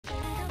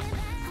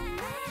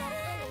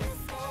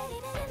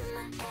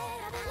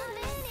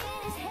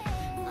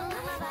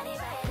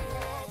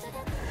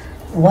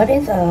What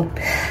is up,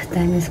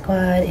 Diamond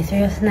Squad? It's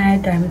your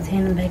Snipe, Diamond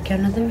Tan. I'm back here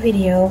on another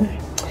video.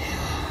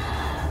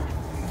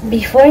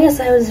 Before I get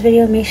started with this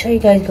video, make sure you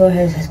guys go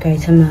ahead and subscribe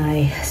to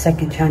my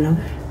second channel.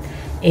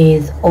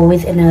 It's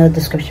always in the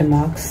description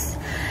box.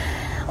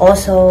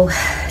 Also,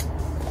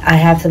 I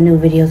have some new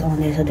videos on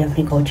there, so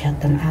definitely go check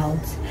them out.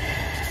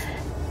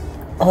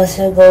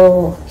 Also,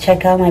 go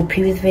check out my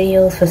previous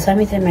videos. For some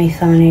reason, my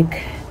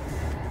Sonic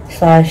 /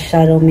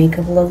 shadow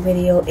makeup look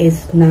video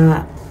is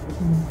not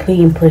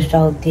being pushed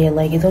out there.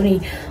 Like, it's only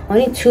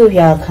 2 of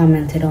y'all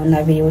commented on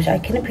that video, which I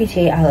can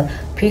appreciate. I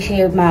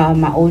appreciate my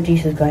OG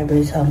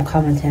subscribers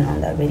commenting on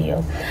that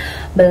video,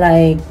 but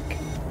like,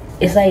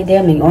 it's like,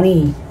 damn, like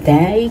only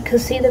they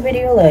could see the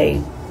video. Like,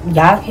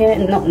 y'all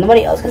can't,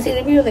 nobody else can see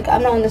the video. Like,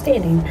 I'm not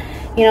understanding,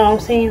 you know what I'm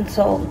saying?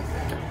 So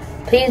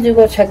please do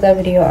go check that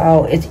video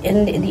out. It's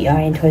in the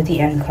eye towards the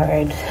end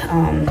card.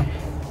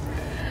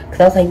 Cause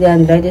I was like,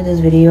 damn, I did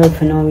this video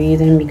for no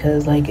reason,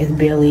 because like it's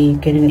barely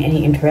getting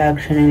any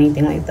interaction,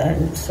 anything like that.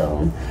 And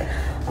so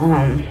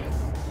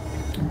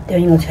there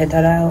you go, check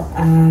that out.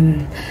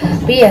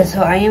 But yeah,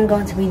 so I am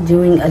going to be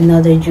doing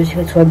another Juicy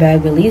Couture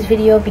bag release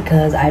video,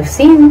 because I've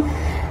seen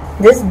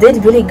this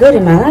did really good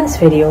in my last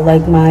video.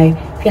 Like,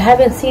 if you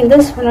haven't seen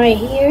this one right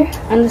here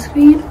on the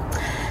screen,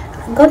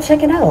 go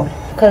check it out,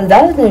 because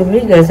that was doing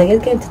really good. It's like,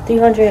 it's getting to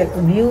 300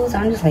 views.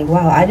 I'm just like,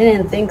 wow, I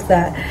didn't think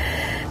that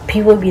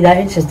people would be that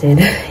interested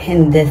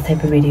in this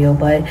type of video.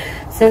 But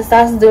since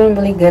that's doing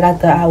really good, I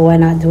thought I would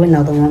not do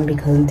another one,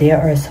 because there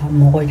are some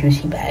more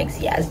juicy bags.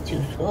 Yes,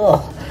 juice.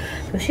 Ugh.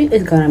 Juicy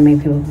is gonna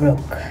make people broke.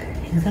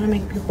 It's gonna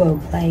make people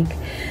broke. Like,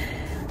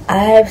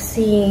 I've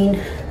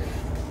seen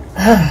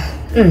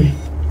and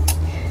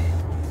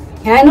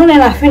I know they're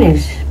not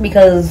finished,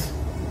 because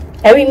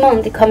every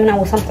month they're coming out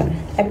with something.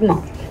 Every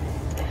month.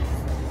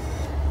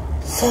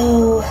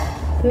 So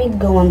let me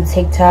go on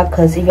TikTok,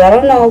 because if y'all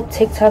don't know,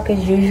 TikTok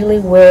is usually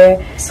where,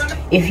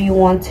 if you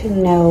want to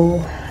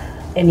know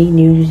any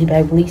new Juicy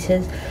bag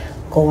releases,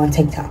 go on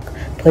TikTok.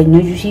 Put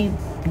new Juicy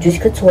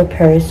Couture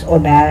purse or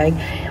bag,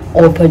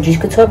 or put Juicy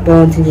Couture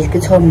Burlington, Juicy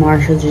Couture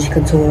Marshall, Juicy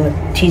Couture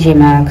TJ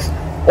Maxx,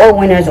 or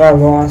Winners or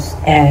Ross,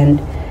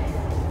 and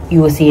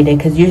you will see it there.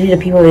 Because usually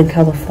the people in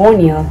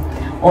California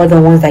are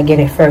the ones that get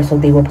it first, so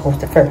they will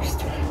post it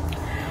first.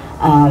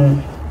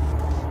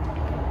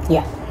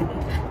 Yeah.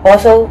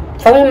 Also,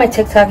 follow my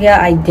TikTok. Yeah,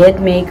 I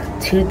did make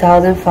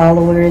 2,000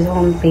 followers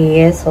on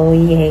there, so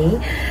yay.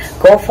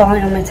 Go follow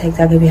me on my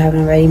TikTok if you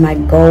haven't already. My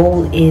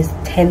goal is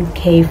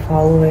 10K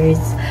followers,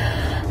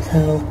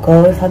 so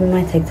go and follow me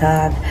on my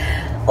TikTok.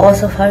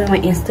 Also, follow me on my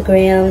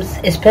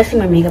Instagrams, especially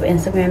my makeup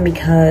Instagram,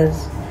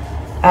 because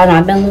I don't know,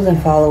 I've been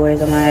losing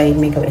followers on my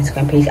makeup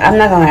Instagram page. I'm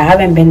not gonna lie, I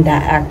haven't been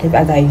that active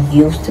as I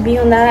used to be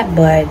on that,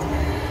 but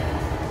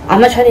I'm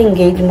gonna try to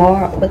engage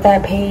more with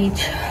that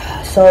page.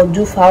 So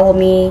do follow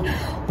me.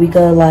 We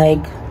could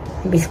like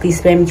basically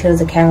spam each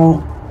other's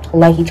account,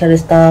 like each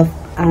other's stuff.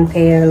 I don't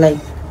care. Like,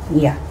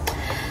 yeah.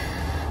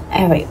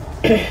 Anyway,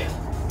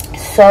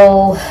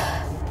 so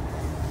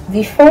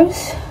the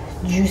first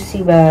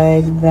juicy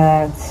bag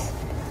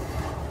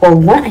well,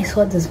 one I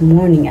saw this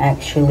morning,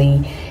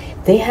 actually,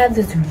 they have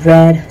this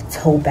red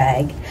tote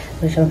bag,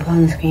 which I'm putting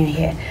on the screen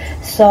here.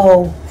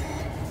 So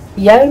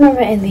y'all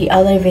remember in the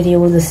other video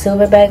with the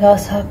silver bag I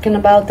was talking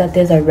about, that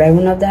there's a red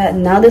one of that?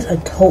 Now there's a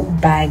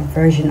tote bag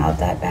version of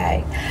that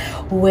bag,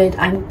 which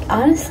I'm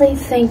honestly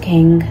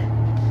thinking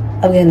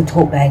of getting a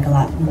tote bag a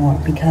lot more,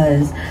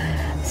 because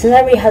since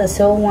I already had a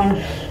silver one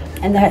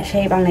in that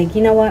shape, I'm like,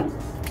 you know what,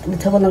 the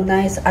tote will look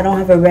nice. I don't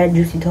have a red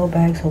juicy tote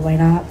bag, so why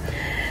not?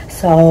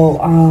 So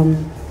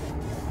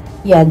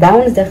yeah, that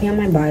one is definitely on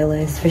my buy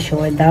list for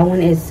sure. That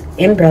one is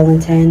in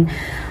Burlington.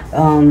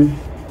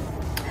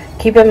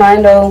 Keep in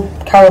mind though,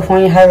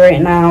 California high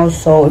right now,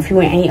 so if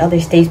you're in any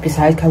other states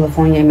besides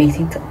California,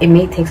 it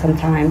may take some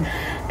time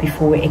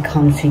before it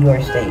comes to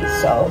your state.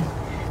 So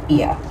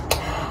yeah.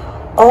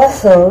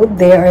 Also,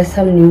 there are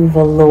some new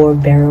velour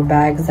barrel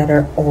bags that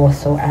are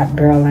also at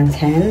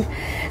Burlington.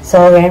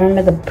 So I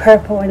remember the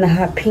purple and the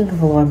hot pink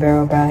velour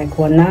barrel bag.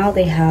 Well, now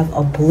they have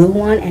a blue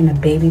one and a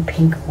baby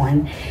pink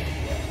one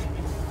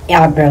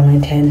at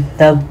Burlington.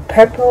 The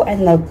purple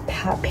and the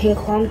hot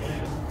pink one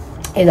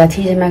is at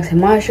TJ Maxx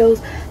and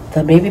Marshalls.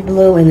 The baby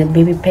blue and the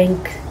baby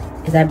pink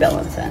is at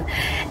Burlington.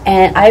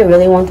 And I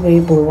really want the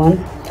baby blue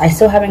one. I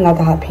still haven't got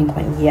the hot pink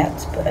one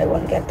yet, but I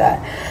want to get that.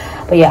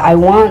 But yeah, I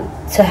want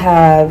to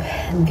have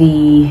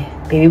the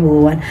baby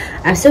blue one.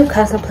 I'm still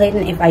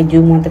contemplating if I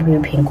do want the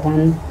baby pink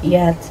one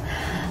yet,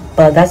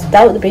 but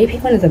the baby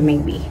pink one is a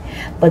maybe.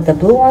 But the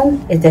blue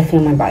one is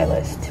definitely on my buy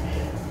list.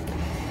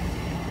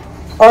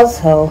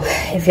 Also,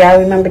 if y'all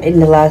remembered in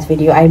the last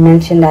video, I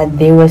mentioned that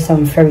there were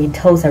some furry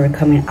totes that were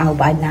coming out,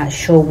 but I'm not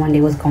sure when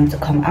they was going to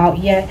come out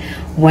yet,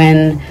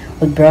 when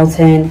with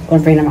Burlington going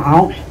to bring them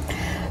out.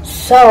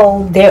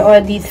 So there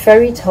are these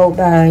furry tote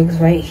bags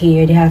right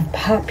here. They have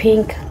hot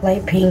pink,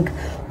 light pink,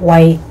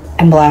 white,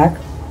 and black.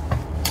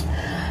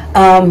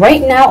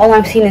 Right now, all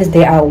I'm seeing is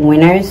they are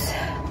Winners.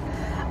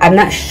 I'm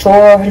not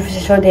sure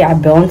 100% sure they are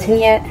Burlington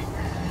yet,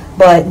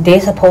 but they're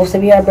supposed to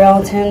be at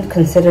Burlington,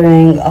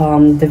 considering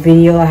the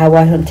video I had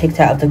watched on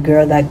TikTok of the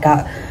girl that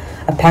got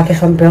a package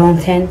from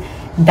Burlington.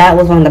 That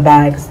was one of the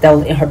bags that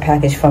was in her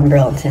package from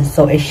Burlington,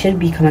 so it should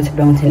be coming to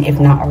Burlington if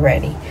not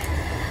already.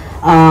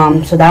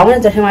 So that one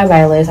is definitely my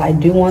buy list. I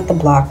do want the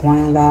black one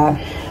of that.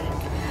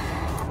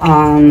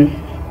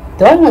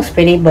 The one looks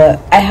pretty, but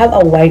I have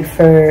a white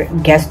fur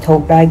Guess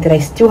tote bag that I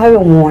still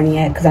haven't worn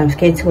yet because I'm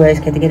scared to wear it,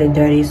 scared to get it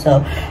dirty.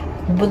 So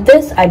with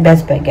this, I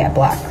best bet get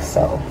black.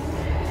 So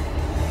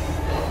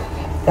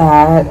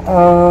that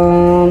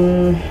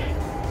oh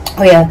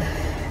yeah,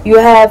 you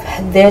have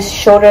this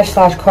shoulder /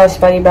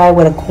 crossbody bag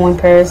with a coin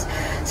purse.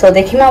 So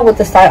they came out with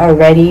the style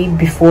already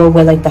before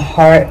with like the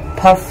heart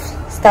puff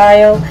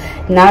style.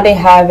 Now they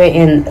have it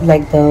in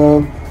like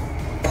the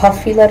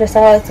puffy leather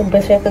style. It's the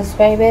best way I can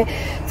describe it.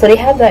 So they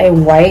have that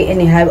in white and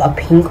they have a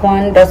pink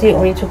one. That's the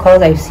only two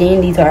colors I've seen.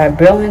 These are at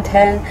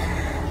Burlington.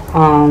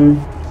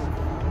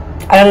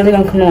 I don't know if they're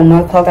gonna come out with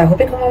more colors. I hope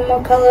they come out with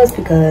more colors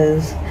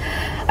because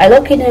I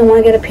low-key didn't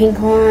want to get a pink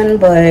one,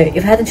 but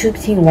if I had to choose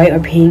between white or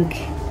pink,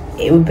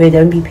 it would be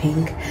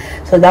pink.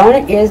 So that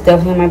one is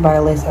definitely on my buy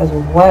list as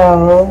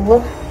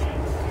well.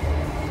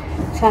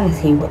 I'm trying to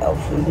see what else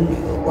is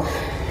new.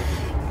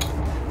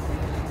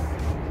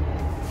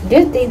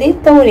 They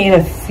throw in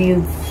a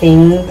few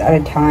things at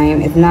a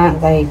time. It's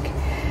not like,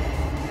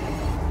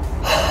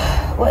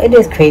 well, it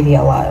is crazy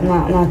a lot. I'm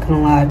not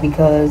gonna lie,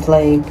 because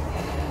like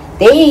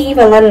they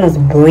even letting us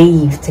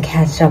breathe to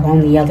catch up on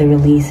the other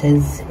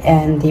releases,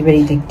 and they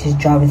ready to just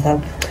drop it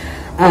up.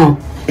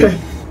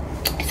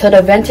 So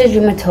the vintage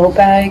Yuma tote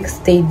bags,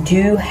 they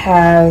do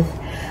have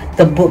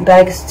the book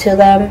bags to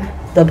them,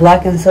 the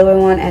black and silver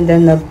one, and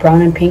then the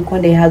brown and pink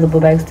one, they have the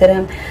book bags to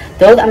them.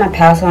 Those I'm gonna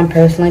pass on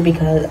personally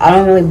because I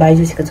don't really buy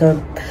Juicy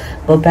Couture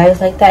book bags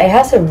like that. It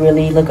has to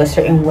really look a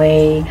certain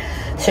way,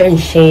 certain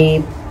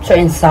shape,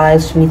 certain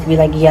size for me to be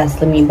like, yes,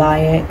 let me buy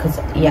it. Because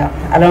yeah,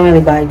 I don't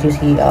really buy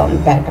Juicy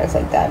backpacks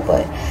like that.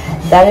 But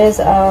that is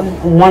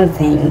one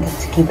thing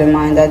to keep in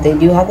mind, that they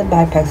do have the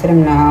backpacks for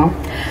them now.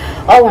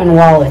 Oh, and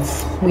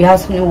wallets. We have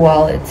some new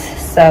wallets.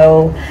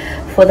 So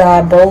for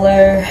the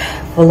velour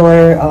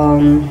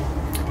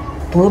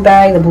blue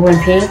bag, the blue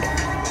and pink,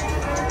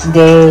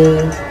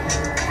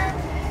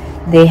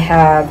 they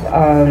have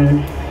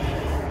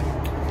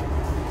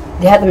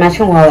the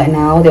matching wallet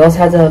now. They also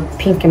have the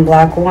pink and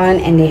black one,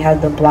 and they have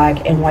the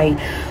black and white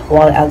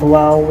wallet as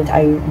well, which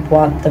I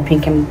want the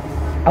pink and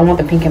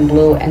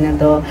blue, and then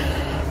the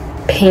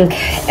pink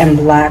and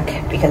black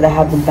because I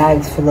have the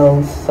bags for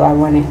those, so I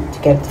wanted to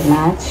get it to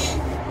match.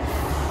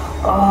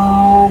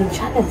 I'm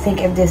trying to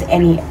think if there's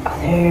any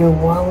other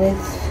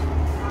wallets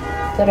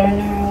that I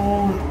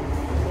know.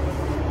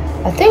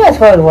 I think as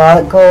far as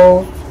wallet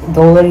goes,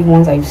 those are the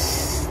ones I've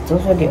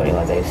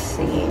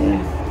seen, I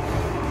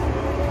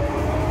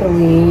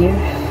believe.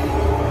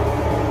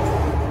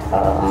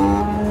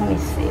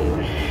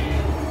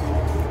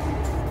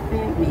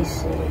 Let me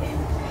see.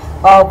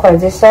 Oh, of course,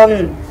 there's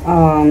some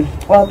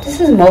well, this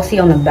is mostly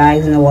on the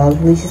bags and the wallet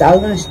releases. I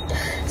was gonna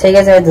tell you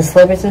guys about the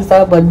slippers and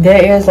stuff, but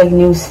there is like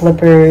new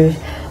slippers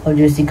of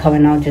Juicy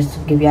coming out, just to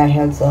give you a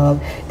heads up.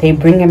 They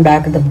bringing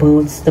back the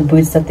boots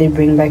that they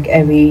bring back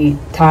every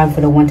time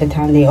for the winter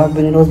time. They are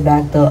bringing those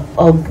back, the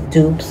UGG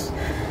dupes.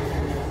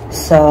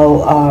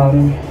 So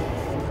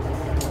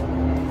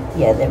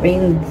yeah, they're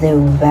bringing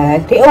them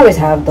back. They always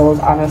have those,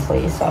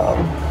 honestly. So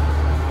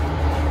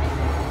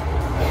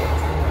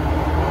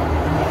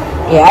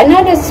yeah, I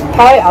know there's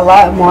probably a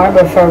lot more,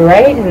 but for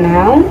right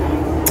now,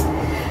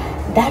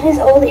 that is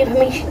all the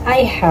information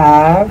I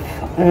have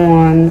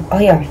on. Oh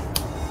yeah,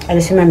 I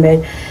just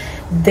remembered.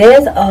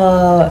 There's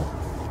a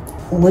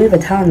Louis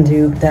Vuitton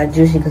dupe that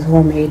Juicy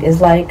Couture made.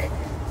 It's like,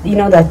 you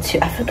know, that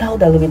I forgot what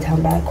that Louis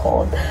Vuitton bag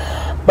called,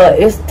 but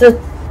it's that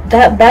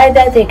bag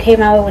that they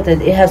came out with. It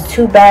has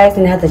two bags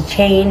and it has a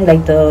chain,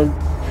 like the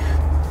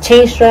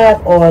chain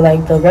strap or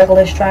like the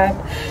regular strap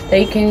that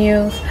you can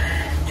use.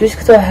 Juicy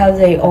Couture has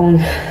their own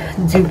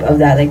dupe of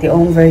that, like their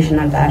own version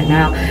of that.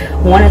 Now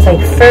one is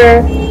like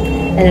fur,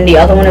 and then the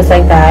other one is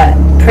like that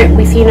print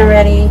we've seen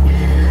already.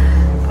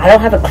 I don't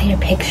have a clear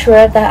picture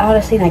of that,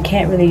 honestly, and I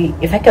can't really,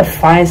 if I could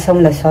find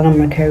someone that's on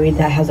Mercury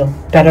that has a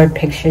better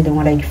picture than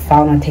what I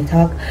found on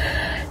TikTok,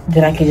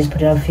 then I could just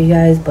put it up for you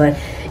guys. But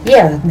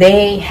yeah,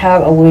 they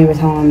have a Louis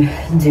Vuitton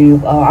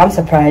dupe. I'm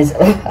surprised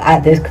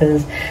at this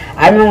because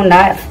I remember when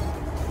that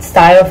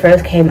style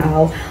first came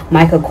out,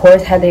 Michael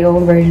Kors had their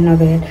own version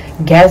of it,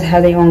 Guess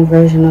had their own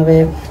version of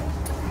it,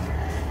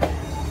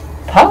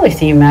 probably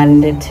Steve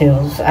Madden did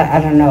too. So I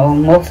don't know,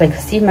 mostly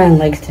because Steve Madden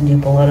likes to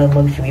dupe a lot of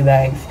luxury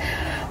bags.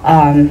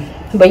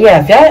 But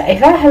yeah, if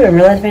y'all haven't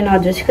realized right now,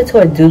 Juicy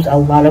Couture dupes a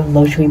lot of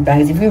luxury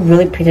bags. If you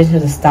really pay attention to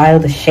the style,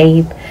 the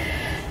shape,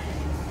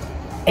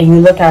 and you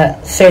look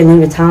at certain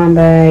Louis Vuitton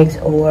bags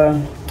or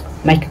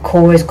Michael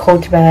Kors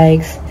Coach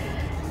bags,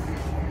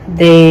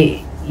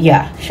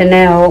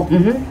 Chanel,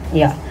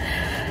 yeah.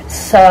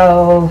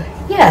 So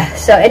yeah,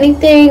 so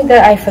anything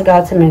that I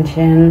forgot to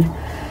mention,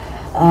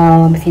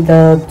 see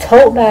the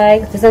tote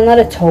bags, there's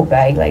another tote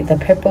bag, like the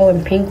purple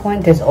and pink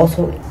one. There's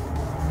also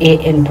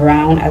it in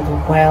brown as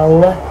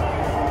well.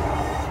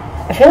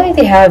 I feel like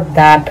they have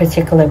that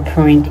particular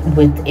print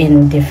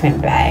within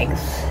different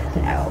bags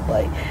now,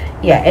 but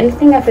yeah,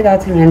 anything I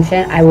forgot to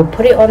mention, I will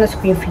put it on the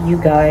screen for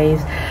you guys.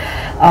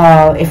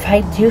 If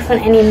I do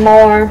find any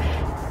more,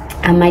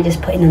 I might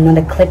just put in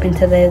another clip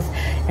into this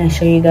and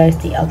show you guys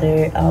the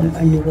other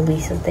new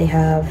releases they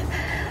have.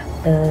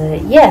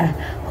 Yeah,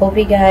 hope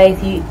you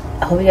guys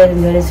enjoyed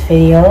this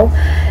video.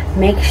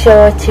 Make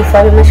sure to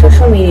follow my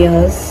social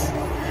medias.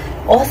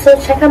 Also,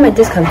 check out my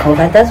discount code.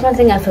 That's one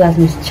thing I forgot to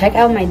mention. Check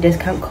out my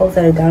discount codes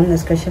that are down in the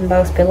description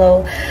box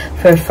below.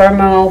 For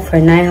Firmo, for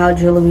Night How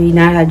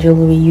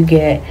Jewelry, you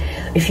get,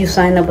 if you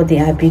sign up with the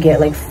app, you get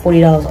like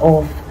 $40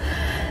 off.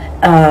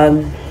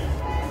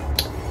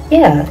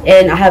 Yeah,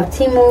 and I have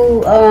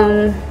Temu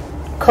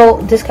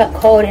discount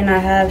code, and I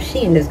have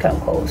SHEIN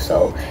discount code.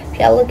 So if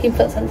y'all looking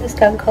for some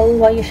discount code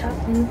while you're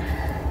shopping,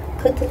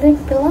 click the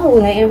link below.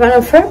 Like, and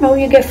on Firmo,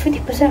 you get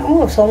 50%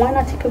 off. So why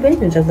not take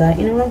advantage of that?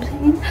 You know what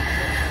I'm saying?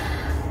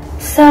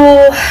 So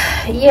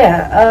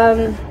yeah,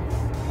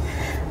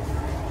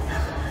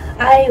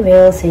 I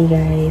will see you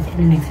guys in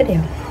the next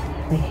video.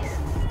 Peace.